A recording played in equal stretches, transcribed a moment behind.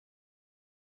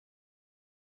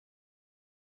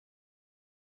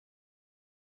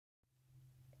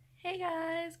Hey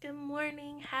guys, good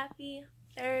morning, happy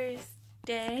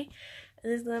Thursday.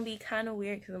 This is gonna be kind of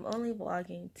weird because I'm only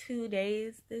vlogging 2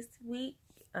 days this week.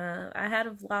 I had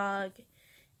a vlog,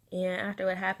 and after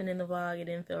what happened in the vlog, it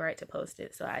didn't feel right to post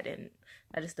it, so I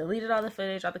just deleted all the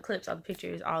footage, all the clips, all the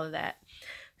pictures, all of that.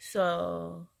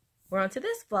 So we're on to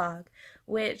this vlog,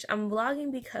 which I'm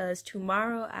vlogging because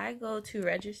tomorrow I go to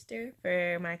register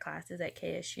for my classes at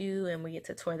KSU, and we get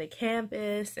to tour the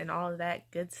campus and all of that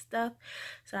good stuff.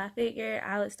 So I figured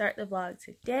I would start the vlog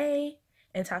today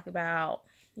and talk about,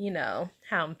 how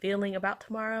I'm feeling about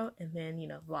tomorrow, and then,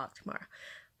 vlog tomorrow.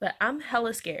 But I'm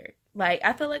hella scared. Like,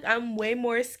 I feel like I'm way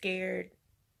more scared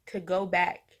to go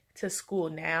back to school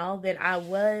now than I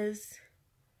was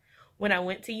when I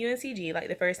went to UNCG, like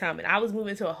the first time, and I was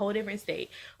moving to a whole different state.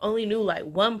 Only knew like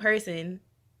one person,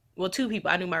 well, two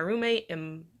people. I knew my roommate,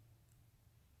 and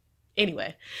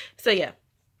anyway, so yeah,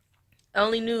 I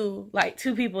only knew like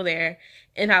two people there,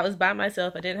 and I was by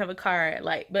myself. I didn't have a car,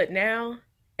 but now,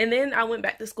 and then I went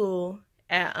back to school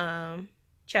at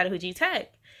Chattahoochee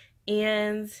Tech,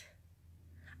 and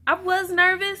I was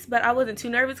nervous, but I wasn't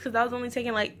too nervous because I was only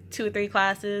taking like 2 or 3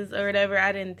 classes or whatever.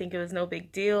 I didn't think it was no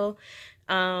big deal.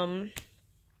 And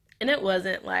it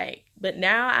wasn't but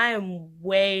now I am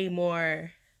way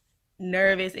more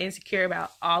nervous, insecure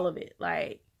about all of it.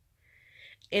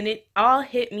 And it all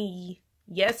hit me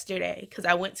yesterday because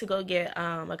I went to go get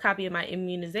a copy of my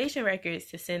immunization records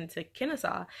to send to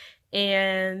Kennesaw,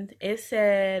 and it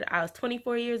said I was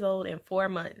 24 years old in 4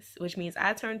 months, which means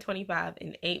I turned 25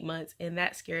 in 8 months, and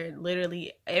that scared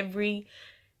literally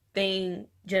everything.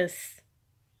 Just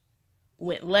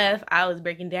went left. I was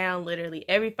breaking down literally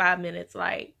every 5 minutes.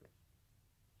 Like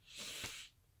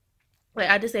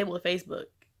I disabled Facebook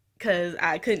because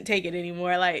I couldn't take it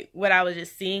anymore. What I was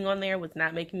just seeing on there was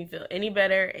not making me feel any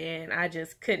better, and I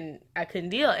couldn't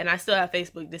deal. And I still have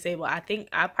Facebook disabled. I think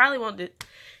I probably won't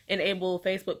enable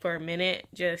Facebook for a minute.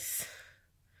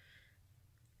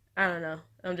 I don't know.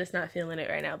 I'm just not feeling it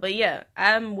right now. But yeah,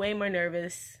 I'm way more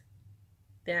nervous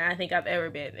than I think I've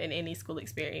ever been in any school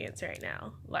experience right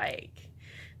now.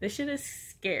 This shit is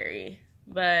scary,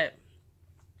 but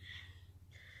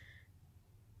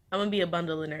I'm gonna be a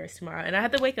bundle of nerves tomorrow. And I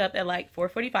have to wake up at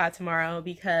 4:45 tomorrow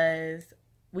because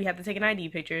we have to take an ID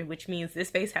picture, which means this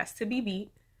face has to be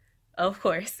beat, of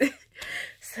course.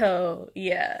 So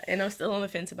yeah, and I'm still on the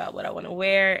fence about what I want to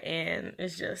wear, and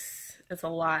it's a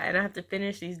lot. And I have to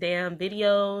finish these damn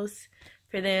videos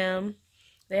for them.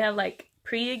 They have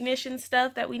pre-ignition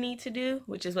stuff that we need to do,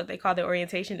 which is what they call the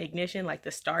orientation ignition,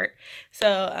 the start.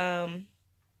 So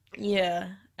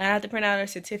yeah, I have to print out a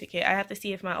certificate. I have to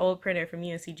see if my old printer from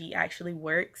UNCG actually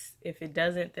works. If it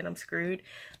doesn't, then I'm screwed.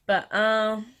 But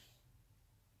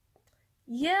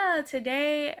yeah,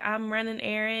 today I'm running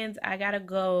errands. I gotta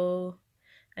go.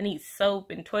 I need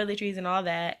soap and toiletries and all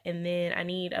that, and then I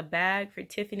need a bag for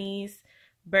Tiffany's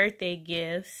birthday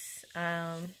gifts.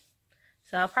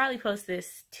 So I'll probably post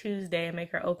this Tuesday and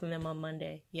make her open them on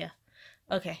Monday. Yeah.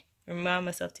 Okay. Remind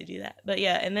myself to do that. But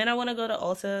yeah, and then I want to go to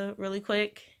Ulta really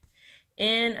quick.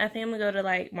 And I think I'm going to go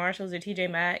to Marshall's or TJ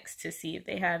Maxx to see if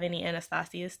they have any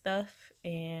Anastasia stuff.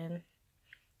 And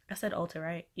I said Ulta,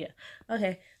 right? Yeah.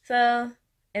 Okay. So,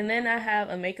 and then I have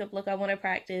a makeup look I want to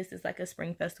practice. It's a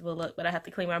spring festival look, but I have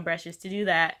to clean my brushes to do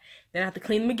that. Then I have to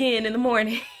clean them again in the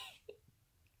morning.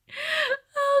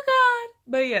 Oh God.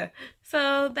 But yeah,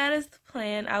 so that is the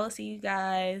plan. I will see you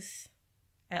guys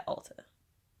at Ulta.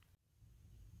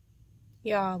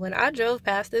 Y'all, when I drove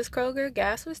past this Kroger,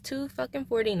 gas was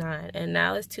 $2.49, and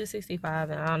now it's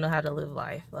 $2.65, and I don't know how to live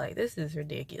life. This is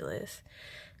ridiculous.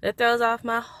 That throws off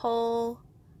my whole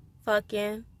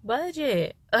fucking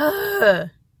budget. Ugh.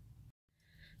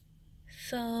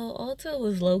 So Ulta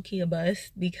was low-key a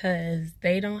bust because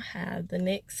they don't have the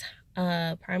NYX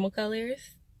primal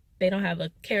colors. They don't have a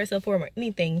carousel form or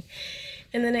anything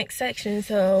in the next section,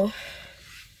 so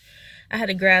I had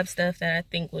to grab stuff that I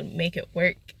think would make it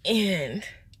work. And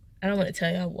I don't want to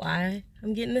tell y'all why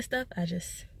I'm getting this stuff.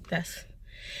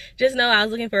 Just know I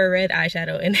was looking for a red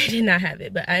eyeshadow and they did not have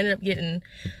it, but I ended up getting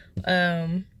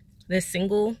this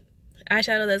single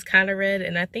eyeshadow that's kind of red,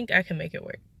 and I think I can make it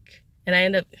work. And I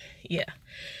end up, yeah.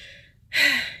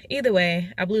 Either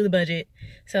way, I blew the budget.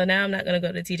 So now I'm not going to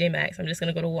go to TJ Maxx. I'm just going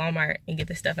to go to Walmart and get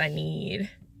the stuff I need.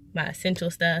 My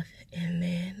essential stuff. And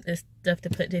then the stuff to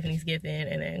put Tiffany's gift in.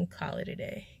 And then call it a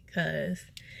day. Because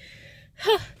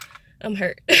I'm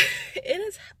hurt. It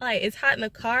is it's hot in the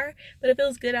car. But it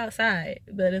feels good outside.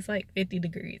 But it's 50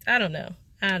 degrees. I don't know.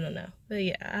 But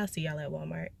yeah, I'll see y'all at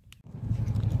Walmart.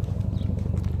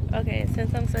 Okay,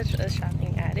 since I'm such a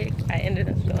shopping addict, I ended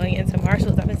up going into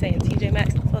Marshall's. I've been saying TJ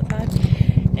Maxx this whole time,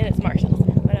 and it's Marshall's.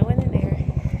 But I went in there,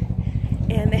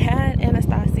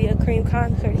 see a cream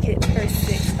contour kit for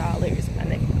 $6, my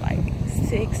nigga, like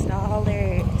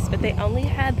 $6. But they only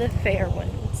had the fair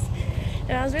ones.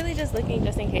 And I was really just looking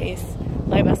just in case,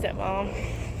 like, my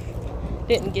stepmom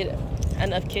didn't get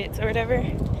enough kits or whatever.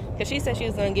 Because she said she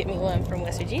was going to get me one from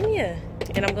West Virginia.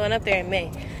 And I'm going up there in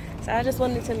May. So I just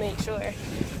wanted to make sure,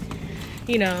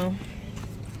 you know,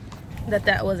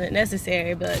 that wasn't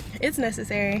necessary. But it's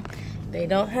necessary. They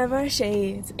don't have our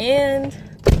shades. And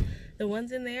the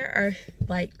ones in there are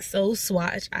like so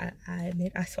swatched. I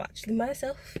admit I swatched them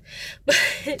myself. But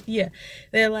yeah,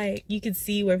 they're like, you can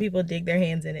see where people dig their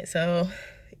hands in it. So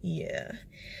yeah,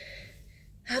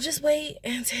 I'll just wait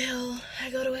until I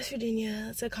go to West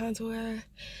Virginia to contour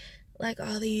like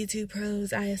all the YouTube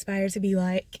pros I aspire to be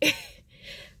like.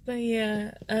 But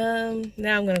yeah,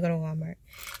 now I'm gonna go to Walmart.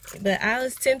 But I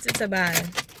was tempted to buy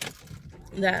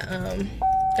that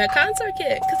contour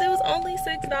kit because it was only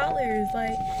 $6.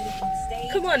 Like,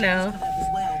 come on now.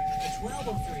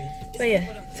 But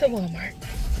yeah, to Walmart.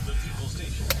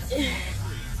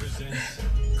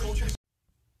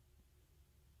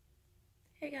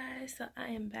 Hey guys, so I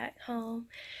am back home.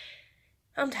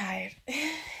 I'm tired.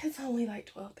 It's only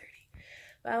like 12:30.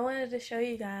 But I wanted to show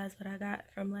you guys what I got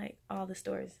from like all the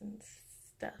stores and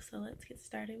stuff. So let's get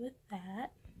started with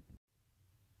that.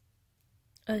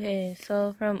 Okay,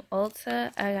 so from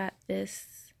Ulta, I got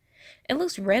this. It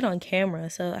looks red on camera,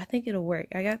 so I think it'll work.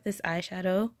 I got this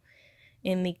eyeshadow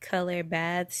in the color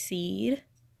Bad Seed.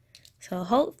 So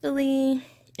hopefully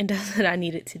it does what I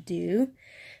need it to do.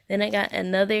 Then I got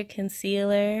another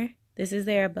concealer. This is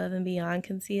their Above and Beyond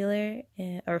concealer,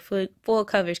 or full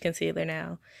coverage concealer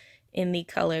now, in the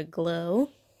color Glow.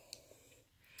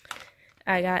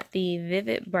 I got the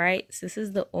Vivid Brights. This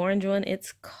is the orange one.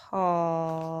 It's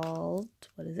called,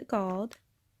 what is it called?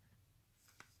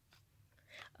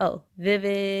 Oh,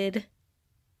 Vivid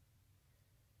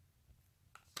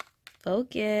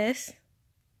Focus.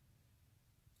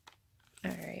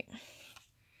 All right.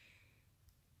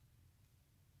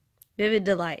 Vivid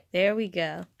Delight. There we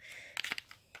go.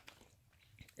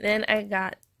 Then I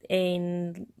got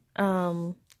a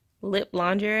lip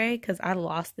lingerie because I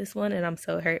lost this one and I'm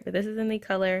so hurt. But this is in the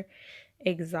color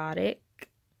Exotic.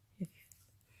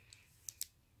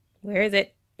 Where is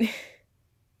it?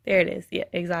 There it is. Yeah,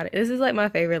 Exotic. This is like my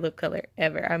favorite lip color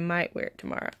ever. I might wear it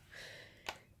tomorrow.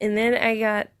 And then I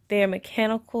got their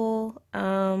mechanical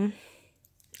eyeliner,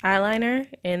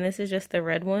 and this is just the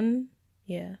red one.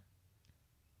 Yeah.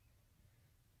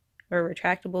 Or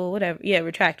retractable, whatever. Yeah,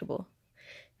 retractable.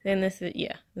 Then this is,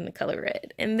 yeah, in the color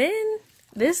red. And then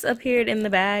this appeared in the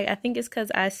bag. I think it's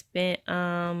because I spent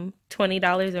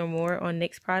 $20 or more on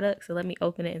NYX products. So let me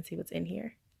open it and see what's in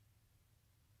here.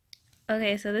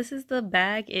 Okay, so this is the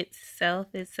bag itself.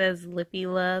 It says Lippy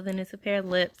Love, and it's a pair of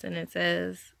lips, and it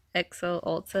says XO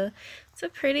Ulta. It's a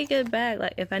pretty good bag.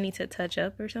 Like, if I need to touch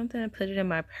up or something, I put it in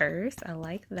my purse. I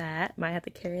like that. Might have to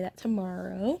carry that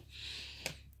tomorrow.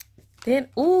 Then,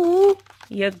 ooh,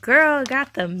 your girl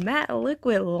got the matte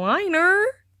liquid liner.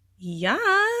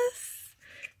 Yes.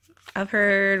 I've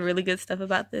heard really good stuff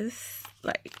about this.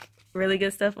 Like, really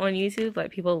good stuff on YouTube.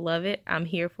 Like, people love it. I'm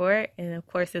here for it. And, of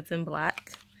course, it's in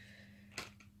black.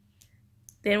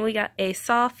 Then we got a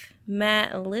soft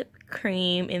matte lip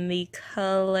cream in the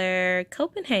color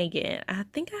Copenhagen. I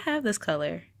think I have this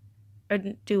color. Or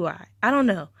do I? I don't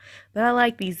know. But I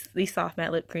like these soft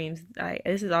matte lip creams.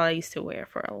 This is all I used to wear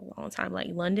for a long time. Like,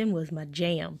 London was my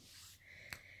jam.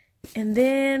 And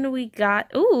then we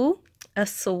got, ooh, a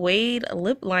suede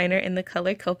lip liner in the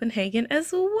color Copenhagen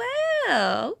as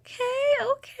well.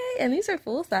 Okay. And these are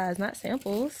full size, not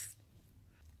samples.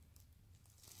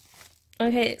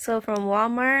 Okay, so from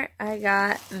Walmart, I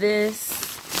got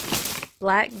this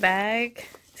black bag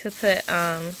to put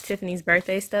Tiffany's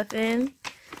birthday stuff in.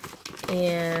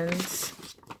 And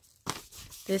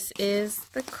this is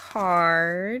the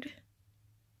card.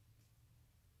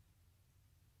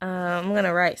 I'm going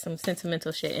to write some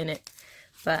sentimental shit in it.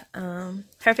 But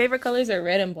her favorite colors are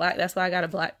red and black. That's why I got a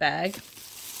black bag.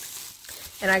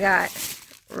 And I got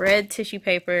red tissue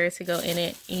paper to go in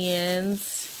it. And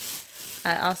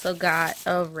I also got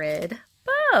a red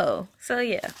bow. So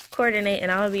yeah, coordinate,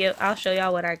 and I'll show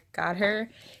y'all what I got her,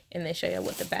 and then show y'all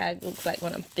what the bag looks like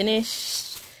when I'm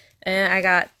finished. And I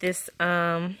got this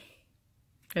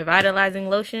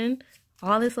revitalizing lotion.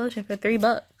 All this lotion for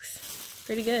 $3.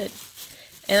 Pretty good.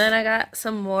 And then I got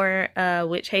some more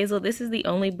witch hazel. This is the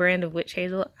only brand of witch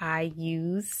hazel I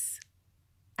use.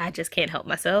 I just can't help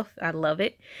myself. I love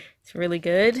it. It's really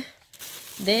good.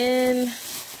 Then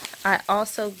I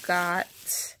also got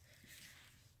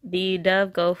the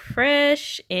Dove Go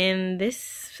Fresh, and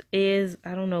this is,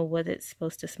 I don't know what it's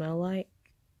supposed to smell like.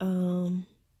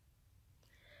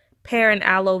 pear and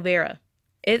aloe vera.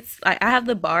 It's like I have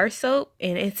the bar soap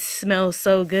and it smells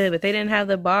so good, but they didn't have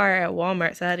the bar at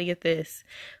Walmart, so I had to get this.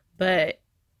 But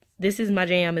this is my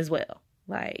jam as well.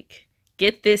 Like,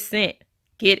 get this scent.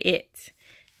 Get it.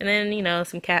 And then, you know,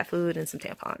 some cat food and some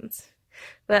tampons.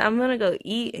 But I'm gonna go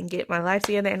eat and get my life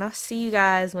together, and I'll see you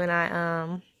guys when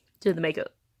I do the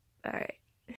makeup. Alright.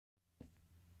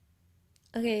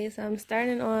 Okay, so I'm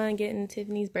starting on getting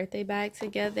Tiffany's birthday bag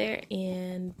together,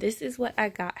 and this is what I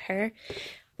got her.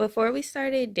 Before we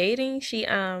started dating, she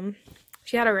had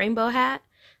a rainbow hat,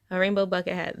 a rainbow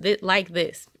bucket hat, like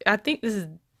this. I think this is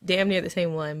damn near the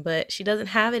same one, but she doesn't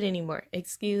have it anymore.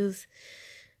 Excuse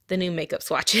the new makeup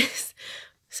swatches.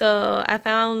 So I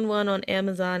found one on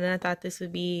Amazon, and I thought this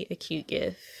would be a cute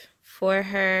gift for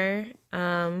her.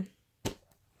 And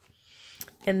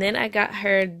then I got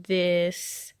her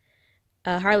this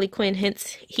Harley Quinn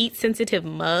heat sensitive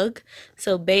mug.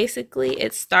 So basically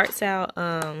it starts out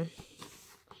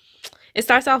it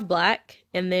starts off black,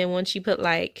 and then once you put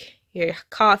like your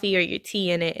coffee or your tea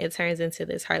in it, it turns into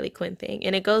this Harley Quinn thing.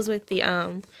 And it goes with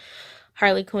the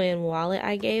Harley Quinn wallet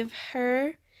I gave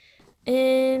her.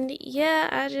 And yeah,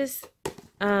 I just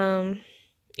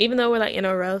even though we're like in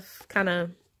a rough kind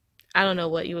of, I don't know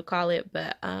what you would call it,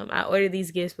 but I ordered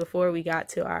these gifts before we got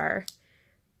to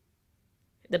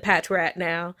the patch we're at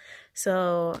now.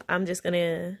 So I'm just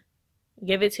gonna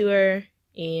give it to her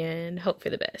and hope for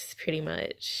the best, pretty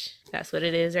much. That's what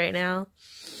it is right now.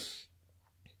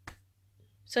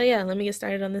 So yeah, let me get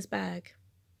started on this bag.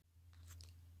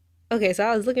 Okay, so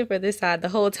I was looking for this side the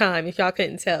whole time, if y'all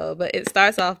couldn't tell, but it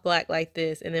starts off black like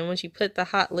this, and then once you put the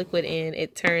hot liquid in,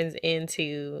 it turns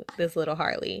into this little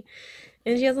Harley.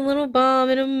 And she has a little bomb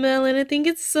and a melon. I think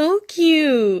it's so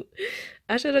cute.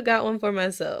 I should have got one for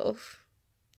myself.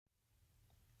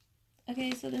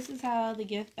 Okay, so this is how the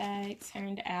gift bag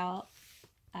turned out.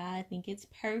 I think it's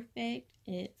perfect.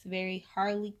 It's very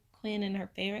Harley Quinn and her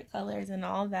favorite colors and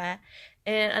all that.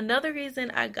 And another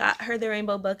reason I got her the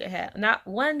rainbow bucket hat, not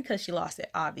one because she lost it,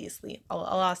 obviously. I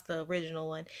lost the original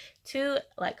one. Two,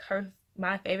 like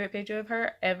my favorite picture of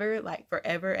her ever, like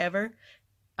forever ever,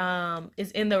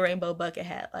 is in the rainbow bucket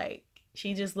hat. Like,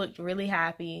 she just looked really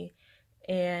happy,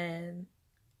 and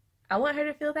I want her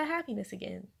to feel that happiness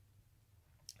again.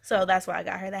 So that's why I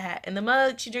got her the hat. And the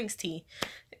mug, she drinks tea,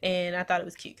 and I thought it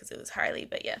was cute because it was Harley.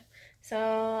 But yeah,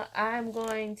 so I'm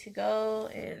going to go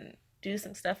and do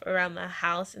some stuff around the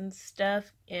house and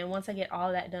stuff, and once I get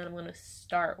all that done, I'm going to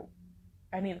start.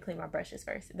 I need to clean my brushes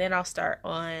first, then I'll start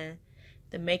on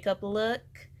the makeup look,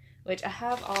 which I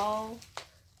have all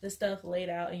the stuff laid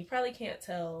out, and you probably can't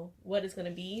tell what it's going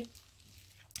to be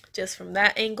just from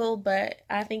that angle, but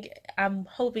I'm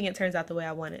hoping it turns out the way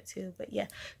I want it to. But yeah,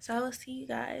 so I will see you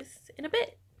guys in a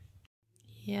bit.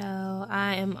 Yo,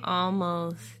 I am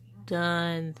almost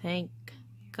done. Thank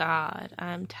God.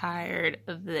 I'm tired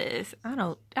of this. I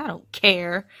don't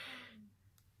care.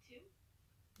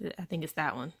 I think it's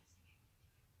that one.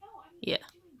 Yeah.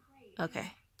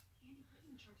 Okay.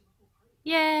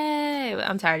 Yay!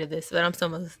 I'm tired of this, but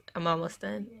I'm almost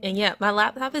done. And yeah, my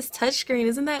laptop is touchscreen.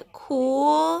 Isn't that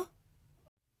cool?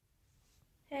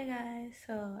 Hey guys,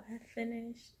 so I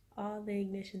finished all the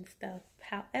ignition stuff.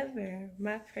 However,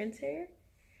 my printer,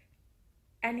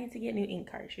 I need to get new ink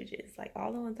cartridges. Like,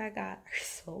 all the ones I got are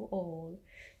so old,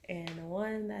 and the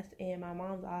one that's in my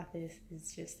mom's office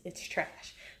is it's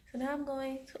trash. So now I'm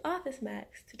going to Office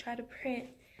Max to try to print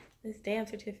this damn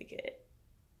certificate.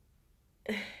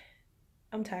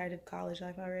 I'm tired of college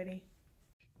life already.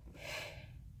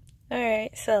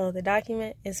 Alright, so the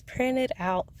document is printed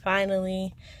out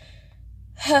finally.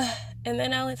 And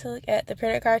then I went to look at the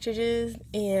printer cartridges,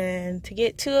 and to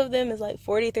get 2 of them is like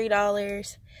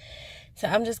 $43. So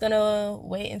I'm just gonna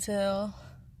wait until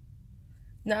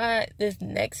not this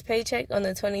next paycheck on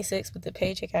the 26th, but the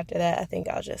paycheck after that. I think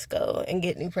I'll just go and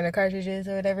get new printer cartridges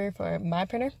or whatever for my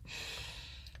printer.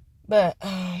 But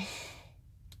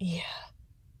yeah,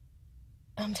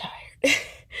 I'm tired.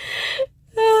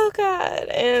 Oh God.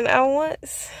 And I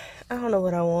don't know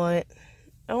what I want.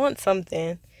 I want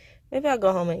something. Maybe I'll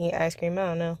go home and eat ice cream. I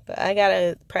don't know. But I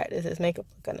gotta practice this makeup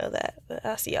look. I know that. But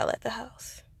I'll see y'all at the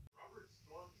house.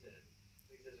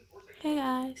 Hey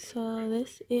guys, so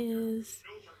this is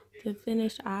the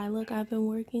finished eye look I've been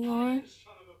working on.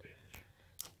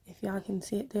 If y'all can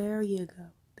see it, there you go.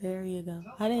 There you go.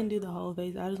 I didn't do the whole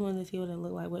face. I just wanted to see what it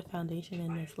looked like with foundation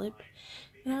and this lip.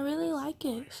 And I really like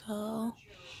it. So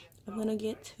I'm going to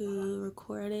get to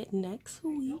record it next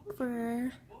week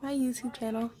for my YouTube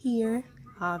channel here,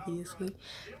 obviously.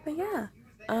 But yeah,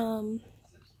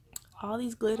 all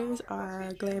these glitters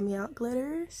are Glare Me Out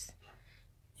glitters.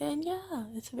 And yeah,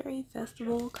 it's very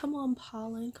festival. Come on,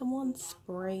 pollen. Come on,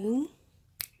 spring.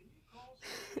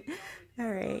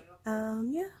 Alright,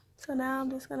 yeah. So now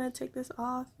I'm just gonna take this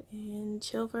off and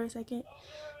chill for a second.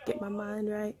 Get my mind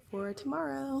right for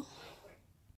tomorrow.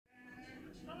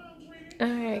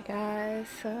 Alright guys,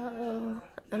 so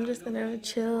I'm just gonna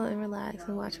chill and relax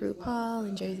and watch RuPaul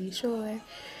and Jersey Shore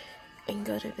and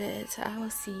go to bed. So I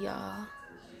will see y'all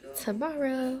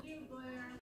tomorrow.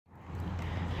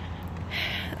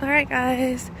 Alright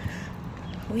guys,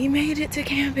 we made it to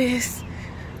campus.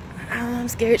 I'm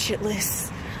scared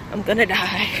shitless. I'm gonna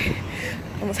die.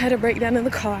 Almost had a breakdown in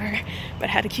the car, but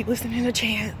I had to keep listening to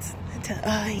Chance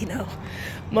to, you know,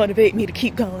 motivate me to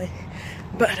keep going.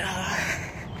 But, yeah,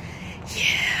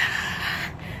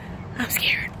 I'm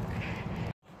scared.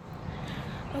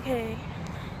 Okay,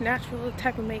 natural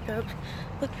type of makeup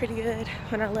looked pretty good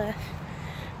when I left.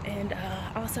 And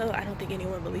also, I don't think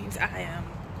anyone believes I am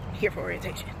here for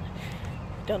orientation.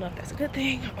 Don't know if that's a good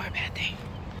thing or a bad thing.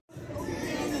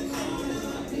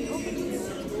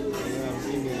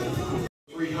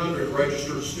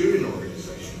 Registered student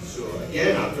organizations. So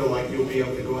again, I feel like you'll be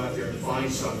able to go out there and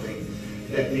find something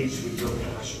that meets with your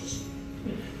passions.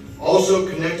 Also,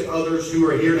 connect to others who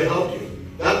are here to help you.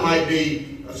 That might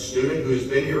be a student who has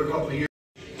been here a couple of years.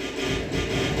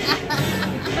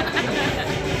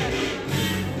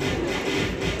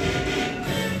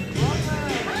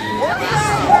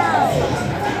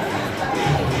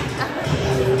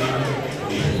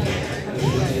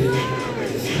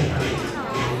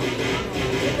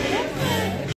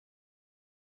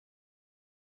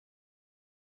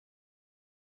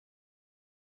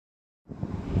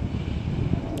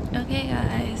 Okay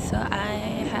guys, so I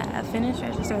have finished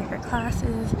registering for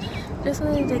classes. Just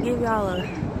wanted to give y'all a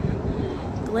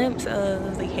glimpse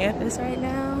of the campus right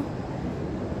now.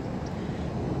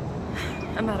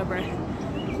 I'm out of breath.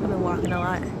 I've been walking a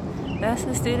lot. That's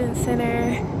the student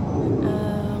center.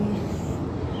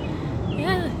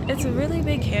 Yeah, it's a really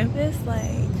big campus,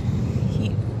 like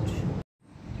huge.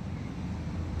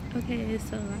 Okay,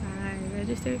 so I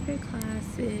registered for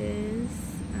classes.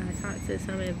 I talked to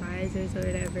some advisors or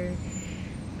whatever.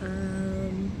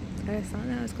 I saw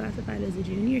that I was classified as a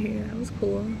junior here. That was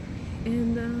cool.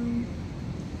 And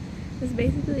that's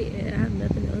basically it. I have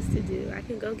nothing else to do. I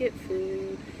can go get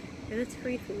food, and it's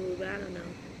free food, but I don't know.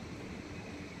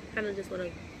 I kind of just want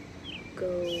to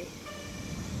go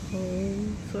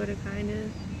home, sort of, kind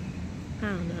of. I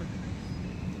don't know.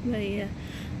 But yeah.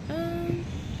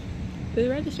 The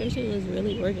registration was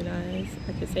really organized.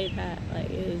 I could say that. Like,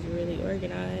 it was really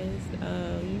organized.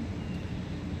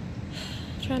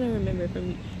 Trying to remember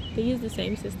they used the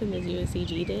same system as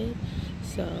UNCG did,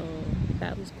 so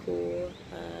that was cool.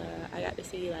 I got to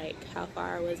see like how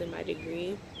far I was in my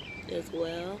degree as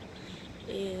well,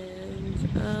 and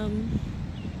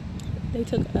they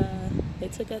took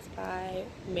us by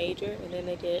major, and then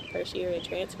they did first year and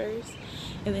transfers,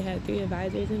 and they had 3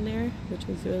 advisors in there, which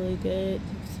was really good.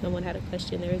 If someone had a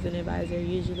question, there was an advisor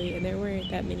usually, and there weren't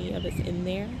that many of us in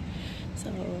there,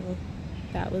 so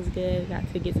that was good.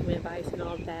 Got to get some advice and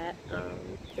all of that,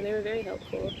 and they were very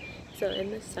helpful. So in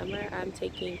the summer, I'm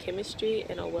taking chemistry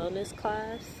and a wellness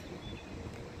class.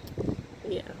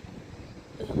 Yeah.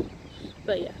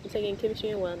 But yeah, I'm taking chemistry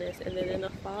and wellness, and then in the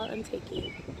fall, I'm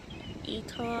taking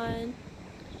econ,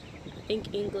 I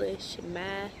think English,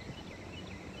 math,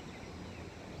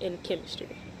 and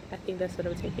chemistry. I think that's what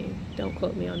I'm taking. Don't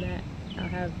quote me on that. I'll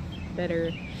have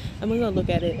better, I'm gonna look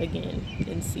at it again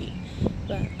and see.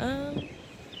 But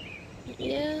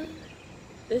yeah,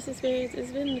 this experience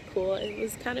has been cool. It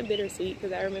was kind of bittersweet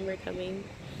because I remember coming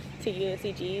to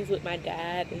UNCG's with my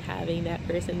dad and having that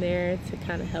person there to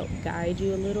kind of help guide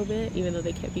you a little bit, even though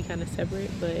they kept you kind of separate,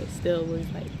 but it still was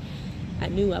like, I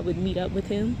knew I would meet up with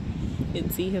him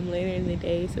and see him later in the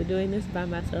day. So doing this by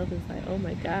myself is like, oh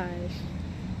my gosh,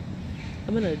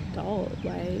 I'm an adult.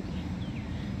 Like,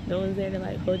 no one's there to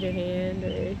like hold your hand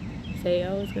or say,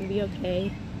 oh, it's gonna be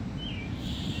okay.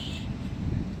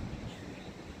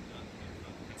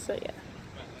 So yeah,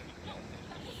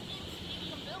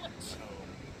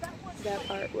 that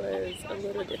part was a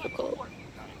little difficult.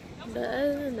 But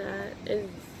other than that,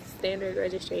 it's standard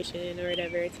registration or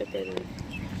whatever. It took an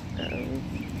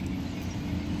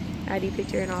ID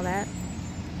picture and all that.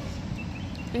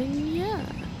 And yeah,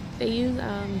 they use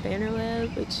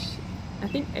Bannerweb, which I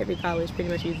think every college pretty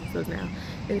much uses those now.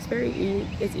 And it's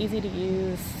it's easy to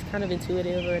use, kind of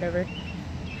intuitive or whatever.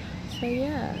 So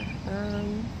yeah,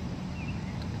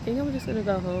 I think I'm just gonna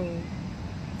go home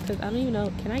because I don't even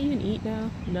know, can I even eat now?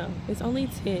 No, it's only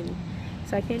 10,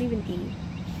 so I can't even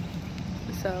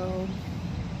eat. So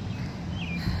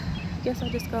I guess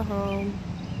I'll just go home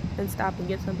and stop and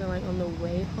get something like on the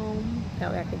way home.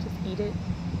 That way I can just eat it,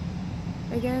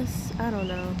 I guess. I don't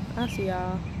know. I'll see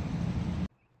y'all.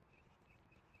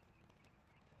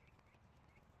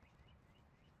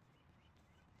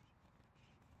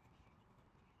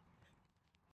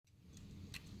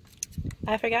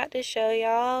 I forgot to show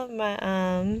y'all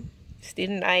my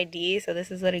student ID. So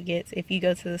this is what it gets if you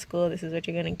go to the school. This is what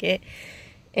you're gonna get,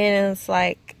 and it's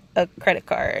like a credit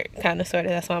card, kind of, sort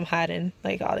of. That's why I'm hiding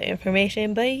like all the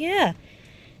information. But yeah,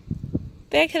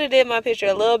 they could have did my picture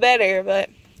a little better, but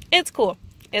it's cool.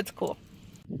 It's cool.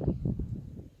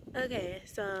 Okay,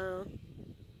 so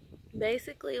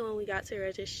basically when we got to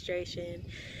registration,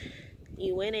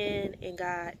 you went in and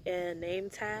got a name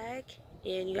tag,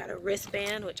 and you got a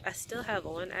wristband, which I still have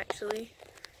on, actually.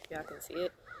 Y'all can see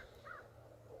it.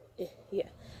 Yeah,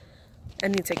 I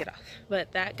need to take it off.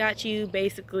 But that got you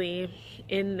basically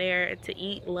in there to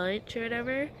eat lunch or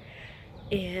whatever.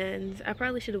 And I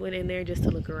probably should have went in there just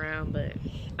to look around, but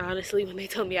honestly, when they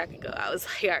told me I could go, I was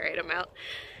like, all right, I'm out.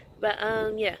 But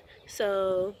yeah,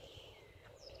 so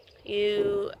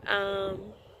you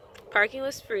parking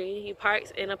was free. You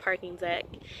parked in a parking deck,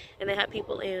 and they had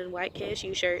people in white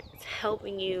KSU shirts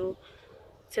helping you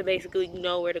to basically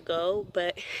know where to go.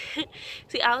 But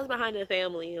see, I was behind a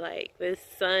family. Like, this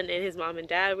son and his mom and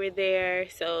dad were there,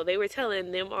 so they were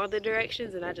telling them all the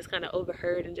directions, and I just kind of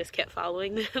overheard and just kept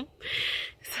following them.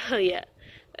 So yeah,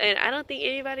 and I don't think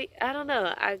anybody, I don't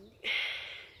know, I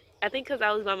think because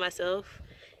I was by myself,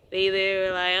 they either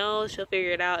were like, oh, she'll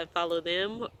figure it out and follow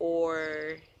them,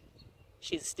 or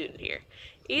she's a student here.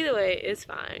 Either way, it's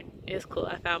fine. It's cool.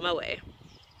 I found my way.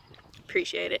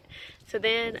 Appreciate it. So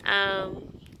then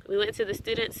we went to the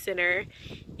student center,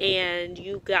 and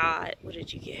you got, what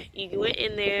did you get? You went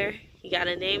in there, you got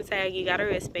a name tag, you got a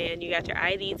wristband, you got your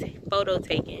ID photo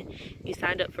taken, you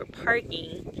signed up for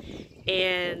parking,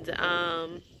 and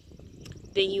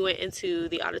then you went into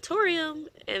the auditorium,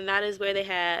 and that is where they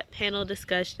had panel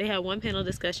discussion. They had one panel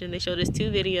discussion. They showed us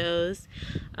 2 videos,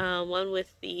 one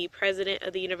with the president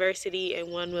of the university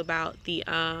and one about the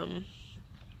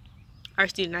our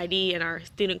student ID and our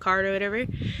student card or whatever.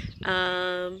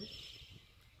 And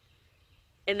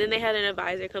then they had an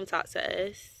advisor come talk to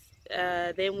us.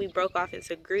 Then we broke off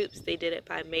into groups. They did it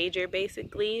by major,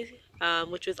 basically,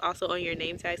 which was also on your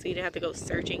name tag, so you didn't have to go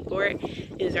searching for it.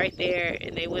 It was right there,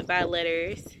 and they went by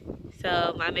letters.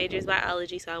 So my major is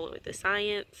biology, so I went with the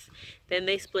science. Then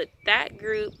they split that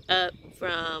group up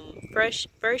from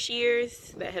first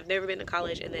years that have never been to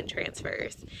college, and then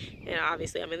transfers. And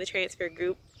obviously I'm in the transfer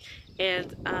group.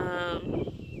 And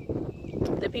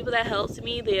the people that helped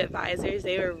me, the advisors,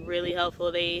 they were really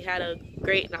helpful. They had a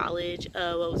great knowledge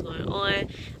of what was going on.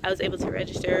 I was able to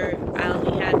register. I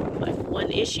only had like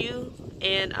 1 issue,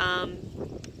 and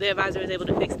the advisor was able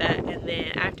to fix that. And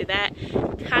then after that,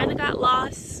 kind of got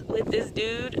lost with this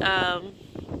dude.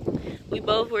 We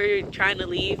both were trying to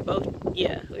leave. We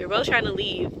were both trying to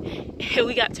leave, and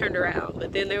we got turned around.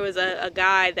 But then there was a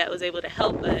guy that was able to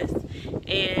help us,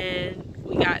 and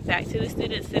we got back to the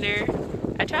student center.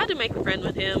 I tried to make a friend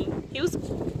with him. He was a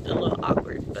little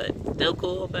awkward, but still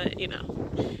cool. But you know,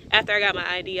 after I got my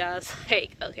ID, I was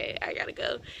like, okay, I gotta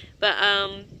go. But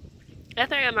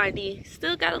after I got my ID,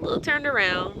 still got a little turned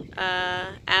around.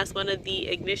 Asked one of the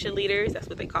ignition leaders, that's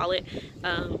what they call it,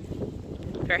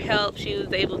 for help. She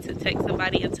was able to text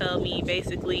somebody and tell me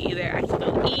basically either I can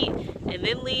go eat and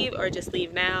then leave, or just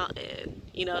leave now. And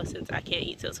you know, since I can't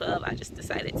eat till 12, I just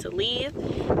decided to leave.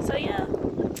 So yeah,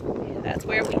 that's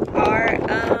where we are.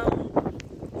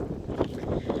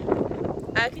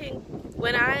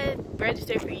 When I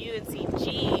registered for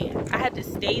UNCG, I had to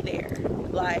stay there.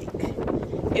 Like,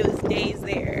 it was days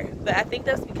there. But I think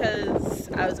that's because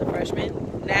I was a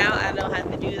freshman. Now I don't have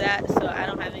to do that, so I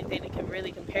don't have anything to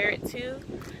really compare it to.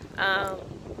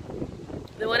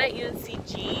 The one at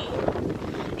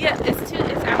UNCG, yeah, it's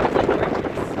absolutely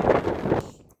gorgeous.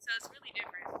 So it's really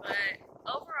different. But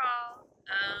overall,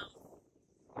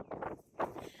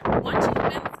 once you've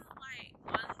been to like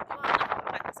one, well, no, I'm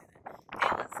not gonna say that.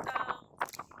 It was,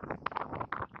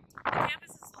 the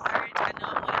campus is large. I know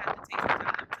I'm gonna have to take some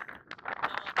time to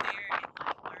go up there and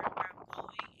like learn where I'm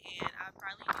going, and I'll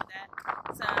probably do that.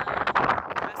 So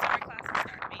my summer classes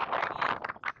start May 30th,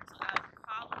 so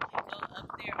I'll probably go up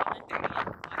there on the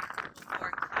 30th, like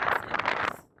before class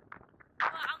ends.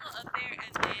 Well, I'll go up there,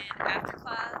 and then after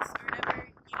class or whatever,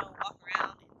 you know, walk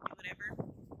around and do whatever.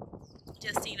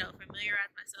 Just, you know,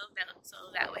 familiarize myself so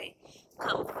that way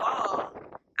come fall,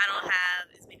 I don't have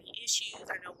as many issues.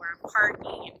 I know where I'm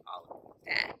parking and all of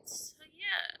that. So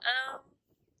yeah,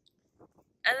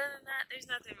 other than that, there's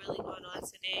nothing really going on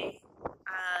today.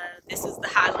 This is the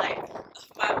highlight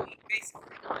of my week,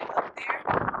 basically, going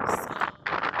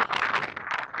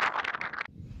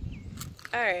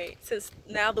Alright, since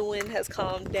now the wind has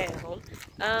calmed down,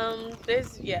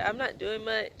 I'm not doing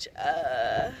much,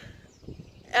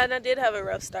 and I did have a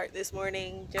rough start this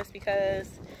morning just because,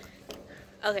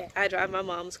 okay, I drive my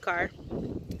mom's car,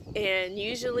 and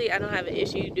usually I don't have an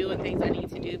issue doing things I need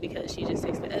to do because she just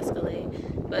takes the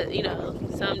Escalade, but you know,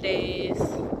 some days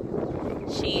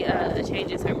she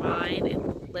changes her mind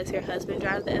and lets her husband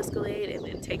drive the Escalade and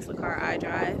then takes the car I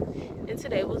drive, and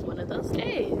today was one of those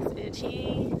days, and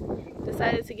she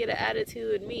decided to get an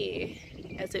attitude with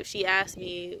me as if she asked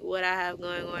me what I have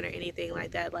going on or anything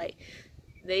like that. Like,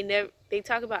 they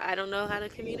talk about I don't know how to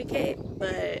communicate,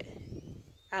 but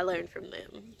I learned from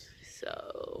them.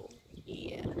 So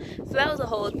yeah, so that was the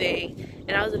whole thing,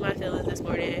 and I was in my feelings this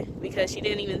morning because she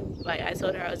didn't even, like, I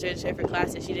told her I was registered for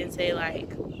classes. She didn't say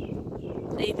like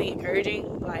anything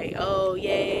encouraging, like, oh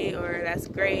yay, or that's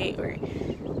great, or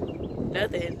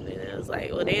nothing. And I was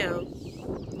like, well, damn,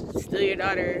 still your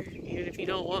daughter, even if you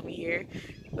don't want me here.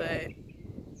 But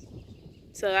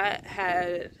so that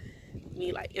had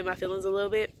me like in my feelings a little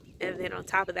bit, and then on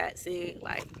top of that, seeing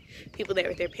like people there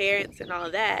with their parents and all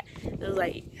of that, it was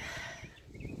like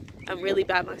I'm really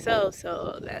by myself,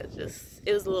 so that just,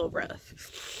 it was a little rough.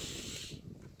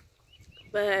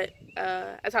 But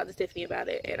I talked to Tiffany about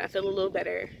it, and I feel a little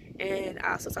better, and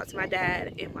I also talked to my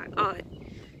dad and my aunt,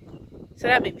 so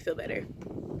that made me feel better.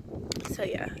 So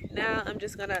yeah, now I'm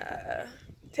just gonna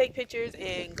take pictures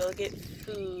and go get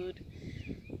food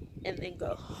and then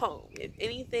go home. If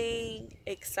anything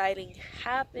exciting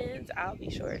happens, I'll be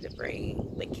sure to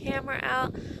bring the camera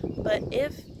out, but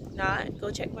if not,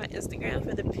 go check my Instagram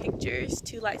for the pictures.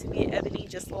 2 Like to Be an Ebony,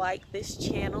 just like this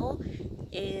channel.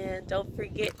 And don't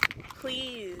forget,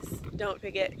 please don't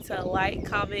forget to like,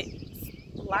 comment,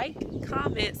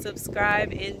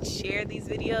 subscribe, and share these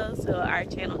videos so our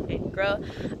channel can grow.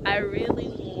 I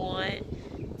really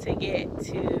want to get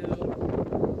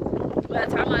to, by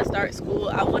the time I start school,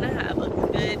 I want to have a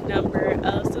good number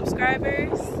of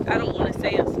subscribers. I don't want to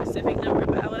say a specific number,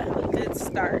 but I want to have a good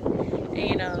start, and,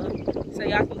 you know, so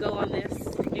y'all can go on this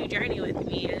new journey with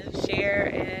me and share,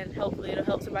 and hopefully it'll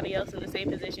help somebody else in the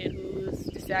same position who's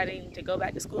deciding to go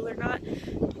back to school or not.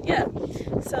 Yeah,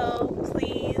 so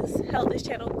please help this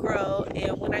channel grow,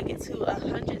 and when I get to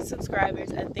 100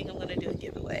 subscribers, I think I'm going to do a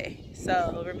giveaway.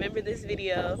 So remember this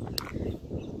video,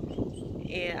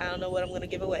 and I don't know what I'm going to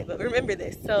give away, but remember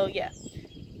this. So yeah,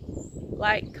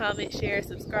 like, comment, share,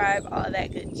 subscribe, all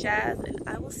that good jazz, and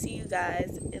I will see you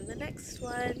guys in the next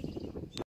one.